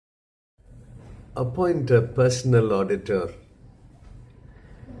Appoint a personal auditor.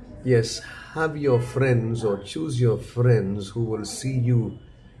 Yes, have your friends or choose your friends who will see you,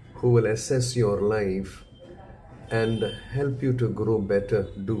 who will assess your life and help you to grow better,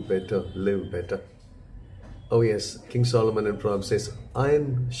 do better, live better. Oh yes, King Solomon in Proverbs says,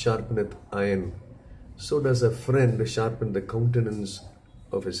 iron sharpeneth iron. So does a friend sharpen the countenance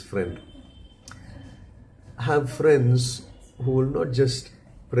of his friend. Have friends who will not just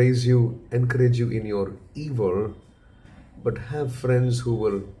praise you, encourage you in your evil, but have friends who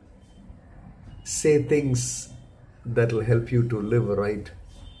will say things that will help you to live right.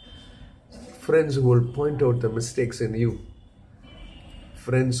 Friends who will point out the mistakes in you.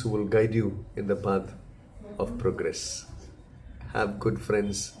 Friends who will guide you in the path of progress. Have good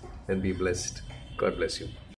friends and be blessed. God bless you.